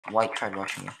White tried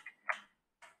rushing me.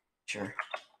 Sure.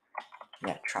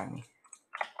 Yeah, try me.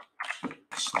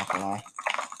 Just not gonna lie.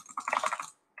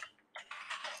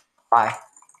 Bye.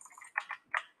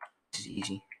 This is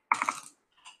easy.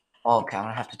 Oh, okay, I'm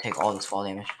gonna have to take all this fall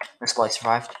damage. This boy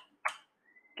survived.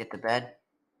 Get the bed.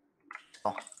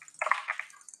 Oh.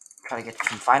 Try to get to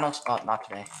some finals. Oh, not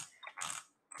today.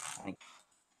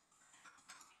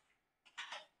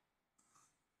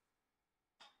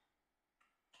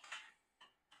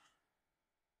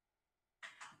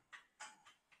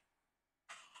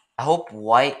 I hope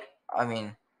I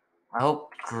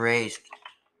hope Gray's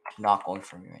not going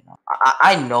for me right now.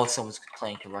 I know someone's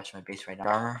planning to rush my base right now.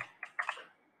 Armor.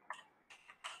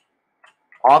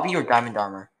 Obby or Diamond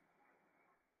Armor?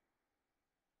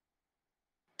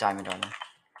 Diamond Armor.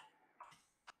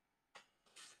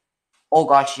 Oh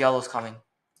gosh, yellow's coming.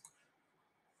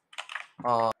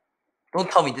 Don't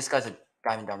tell me this guy's a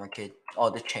Diamond Armor kid. Oh,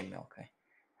 the chainmail, okay.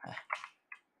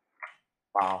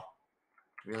 Wow.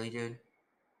 Really, dude?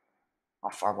 I'll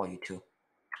fireball you too.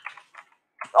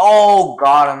 Oh,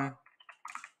 got him.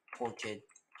 Poor kid.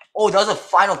 Oh, that was a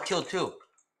final kill too.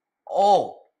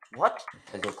 Oh, what?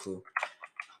 Has no clue.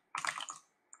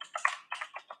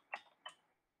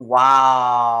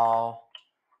 Wow.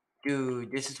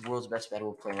 Dude, this is world's best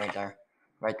Bedwars player right there.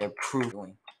 Right there,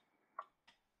 proving.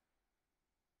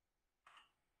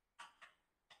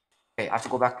 Okay, I have to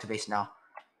go back to base now.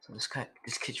 So this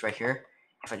kid's right here.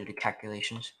 If I do the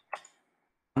calculations,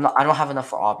 I don't have enough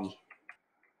for Obby.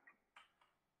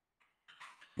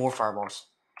 More fireballs.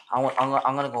 I'm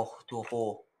gonna go do a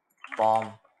whole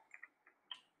bomb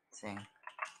thing.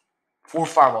 4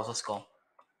 fireballs. Let's go.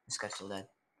 This guy's still dead.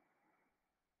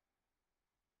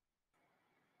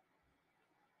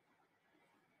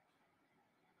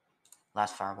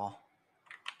 Last fireball.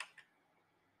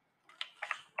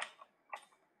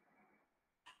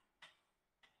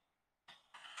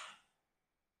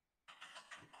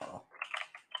 Uh-oh.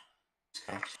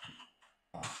 Okay.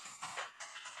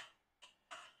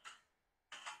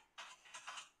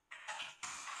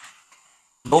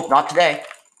 Nope, not today.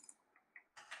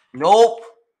 Nope.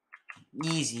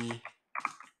 Easy.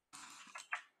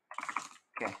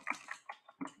 Okay.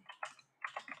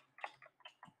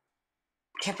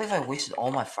 Can't believe I wasted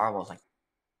all my fireballs. Like,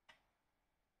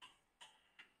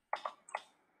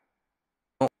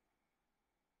 oh.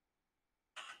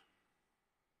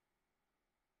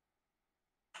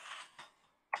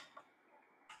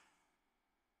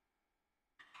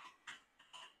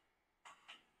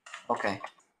 Okay.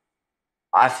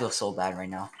 I feel so bad right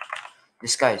now.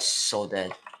 This guy is so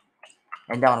dead.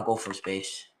 And down to go for his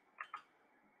base.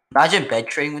 Imagine bed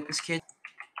trading with this kid.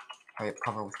 Alright,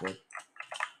 cover with wood.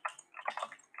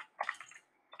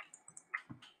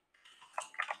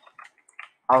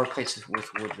 I'll replace this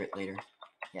with wood later.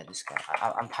 Yeah, this guy.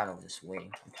 I'm tired of this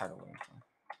waiting. I'm tired of waiting for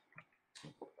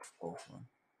him. Go for him.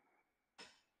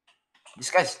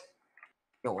 This guy's.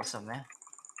 Yo, what's up, man?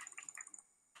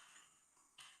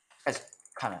 This guy's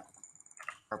kind of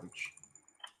garbage.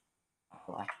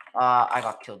 I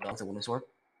got killed though. With a wooden sword.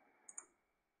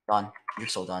 Done. You're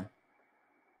so done.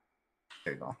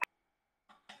 There you go.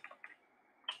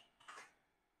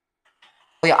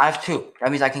 Oh yeah, I have 2.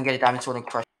 That means I can get a diamond sword and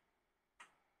crush.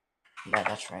 Yeah,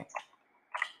 that's right.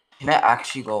 Can I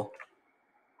actually go?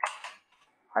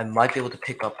 I might be able to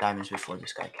pick up diamonds before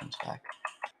this guy comes back.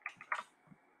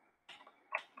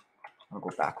 I'm gonna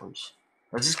go backwards.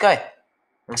 Where's this guy?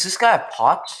 Is this guy a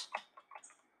pot?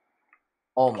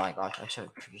 Oh my gosh, I should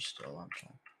have produced the alarm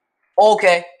shot.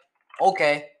 Okay.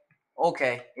 Okay.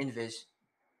 Okay. Invis.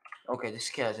 Okay, this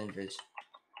kid has invis.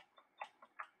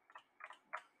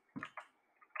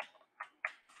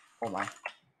 Oh my.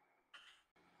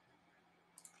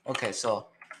 Okay, so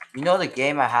you know the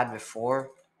game I had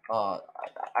before? I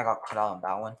got cut out on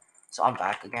that one. So I'm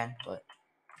back again, but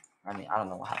I mean I don't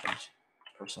know what happens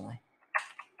personally.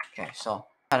 Okay, so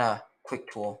kinda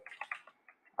quick tool.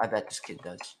 I bet this kid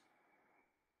does.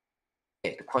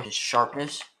 Okay, the question is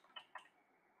sharpness.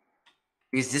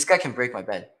 Because this guy can break my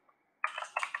bed.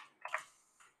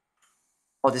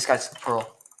 Oh, this guy's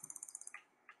pearl.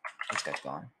 This guy's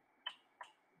gone.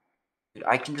 Dude,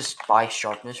 I can just buy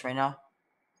sharpness right now.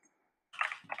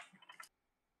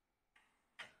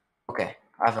 Okay,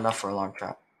 I have enough for alarm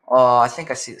trap. I think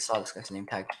I saw this guy's name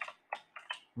tag.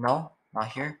 No, not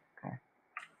here. Okay,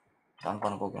 so I'm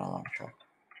gonna go get an alarm trap.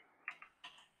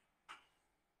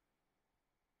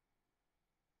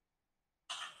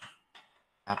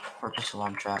 I purchased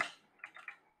alarm trap,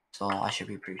 so I should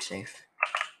be pretty safe.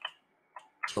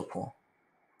 Kill pool.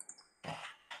 Okay.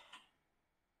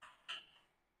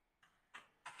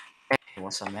 Hey,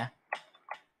 what's up, man?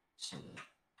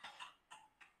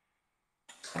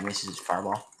 And misses his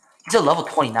fireball. He's a level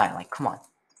 29. Like, come on.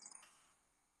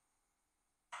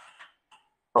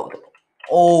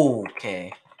 Oh,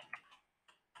 okay.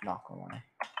 Not gonna lie.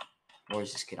 Where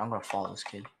is this kid? I'm gonna follow this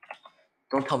kid.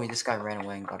 Don't tell me this guy ran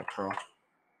away and got a pearl.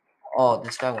 Oh,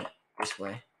 this guy went this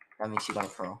way. That means he got a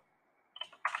pearl.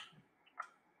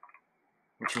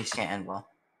 Which means can't end well.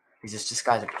 He's just, this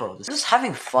guy's a pro. This is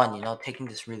having fun, you know, taking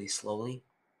this really slowly.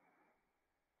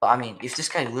 But I mean, if this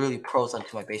guy literally pros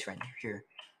onto my base right here,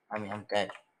 I mean, I'm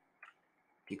dead.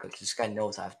 Because this guy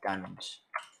knows I have diamonds.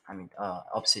 I mean,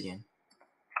 obsidian.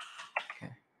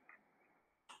 Okay.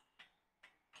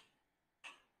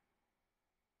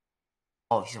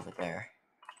 Oh, he's over there.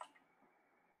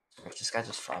 This guy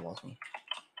just fireballs me.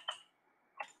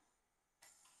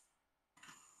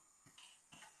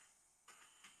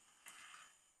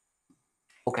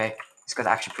 Okay, this guy's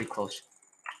actually pretty close.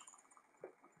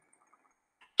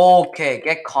 Okay,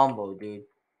 get comboed, dude.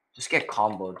 Just get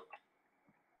comboed.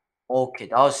 Okay,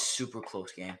 that was super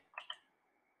close game.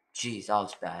 Jeez, that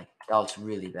was bad. That was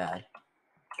really bad.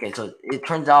 Okay, so it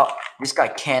turns out this guy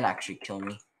can actually kill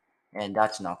me. And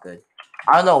that's not good.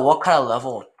 I don't know what kind of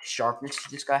level of sharpness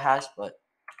this guy has, but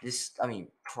this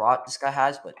guy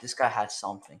has, but this guy has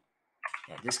something.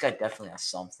 Yeah, this guy definitely has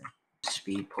something.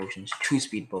 Speed potions. 2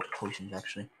 speed potions,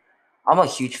 actually. I'm a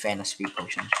huge fan of speed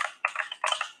potions.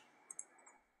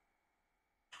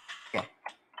 Okay.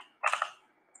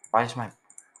 Why is my...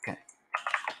 Okay.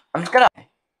 I'm just gonna...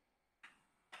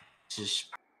 Just...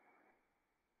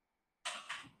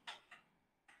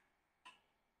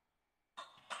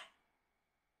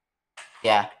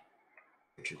 Yeah.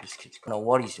 This kid's gonna know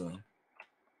what he's doing.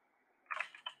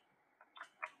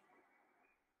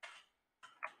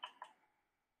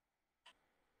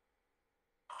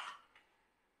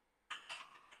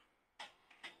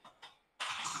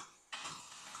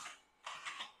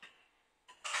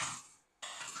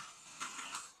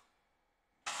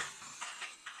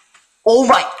 Oh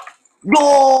my...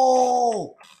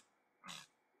 No!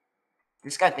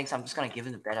 This guy thinks I'm just gonna give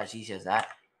him the bed as easy as that.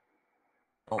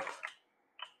 Nope.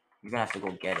 You're gonna have to go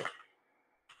get it.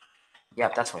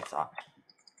 Yep, that's what I thought.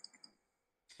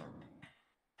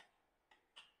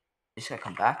 This guy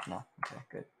come back? No. Okay,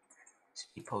 good.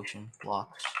 Speed potion,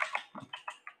 blocks.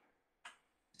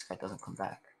 This guy doesn't come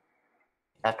back.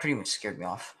 That pretty much scared me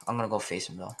off. I'm gonna go face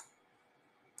him though.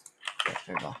 Okay,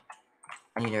 there we go.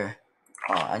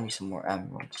 I need some more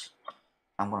emeralds.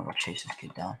 I'm gonna go chase this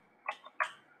kid down.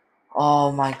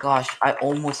 Oh my gosh, I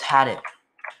almost had it.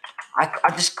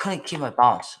 I just couldn't keep my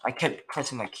balance. I kept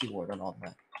pressing my keyboard and all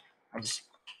that. I just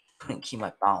couldn't keep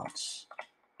my balance.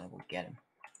 I'm gonna go get him.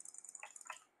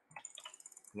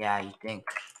 Yeah, you think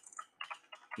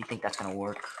that's gonna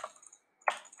work?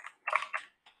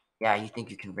 Yeah, you think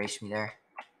you can race me there?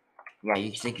 Yeah,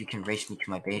 you think you can race me to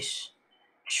my base?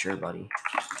 Sure, buddy.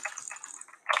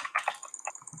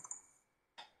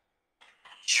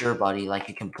 Sure, buddy. Like,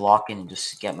 you can block in and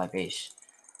just get my base.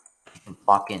 You can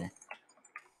block in.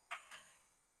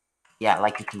 Yeah,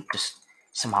 like you can just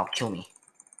somehow kill me.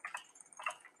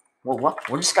 What?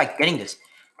 Where's this guy getting this?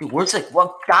 Dude, where's like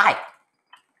what guy?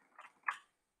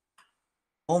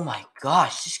 Oh my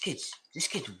gosh, this kid's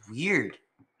weird.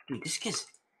 Dude, this kid,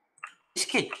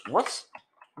 what?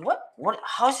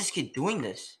 How is this kid doing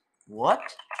this? What?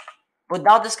 But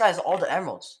now this guy has all the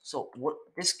emeralds. So what?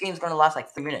 This game's gonna last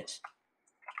like 3 minutes.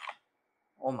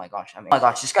 Oh my gosh! Oh my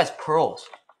gosh, this guy's pearls.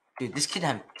 Dude, this kid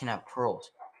can have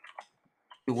pearls.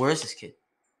 Dude, where is this kid?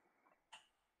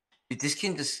 Dude, this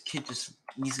kid just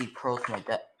easily pearls my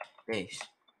base.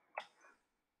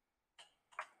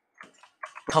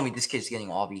 Tell me this kid's getting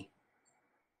obby.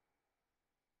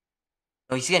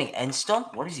 No, he's getting end stone?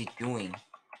 What is he doing?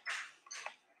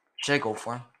 Should I go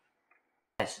for him?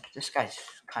 Yes, this guy's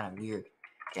kind of weird.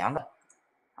 Okay, I'm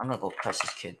gonna go press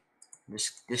this kid.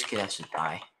 This kid has to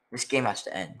die. This game has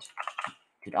to end.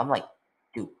 Dude, I'm like,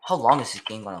 dude, how long is this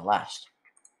game gonna last?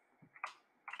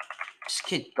 This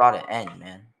kid gotta end,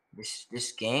 man.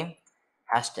 This game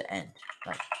has to end.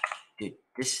 Like, dude,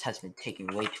 this has been taking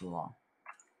way too long.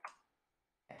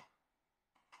 Okay.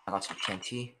 I got some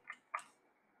TNT.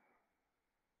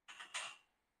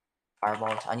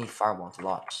 Fireballs. I need fireballs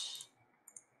lots.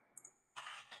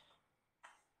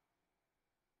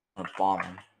 I'm gonna bomb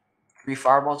him. 3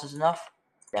 fireballs is enough?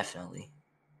 Definitely.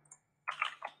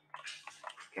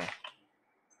 Okay.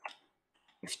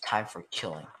 It's time for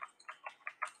killing.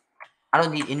 I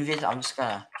don't need invis. I'm just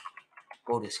gonna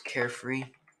go this carefree.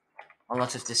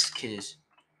 Unless if this kid is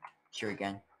here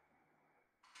again.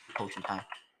 Potion time.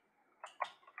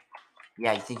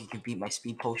 Yeah, you think you can beat my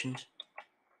speed potions?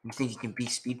 You think you can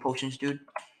beat speed potions, dude?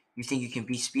 You think you can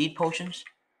beat speed potions?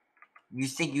 You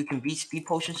think you can beat speed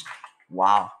potions?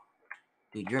 Wow.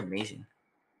 Dude, you're amazing.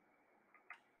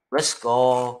 Let's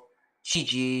go.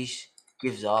 GG's.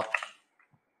 Gives up.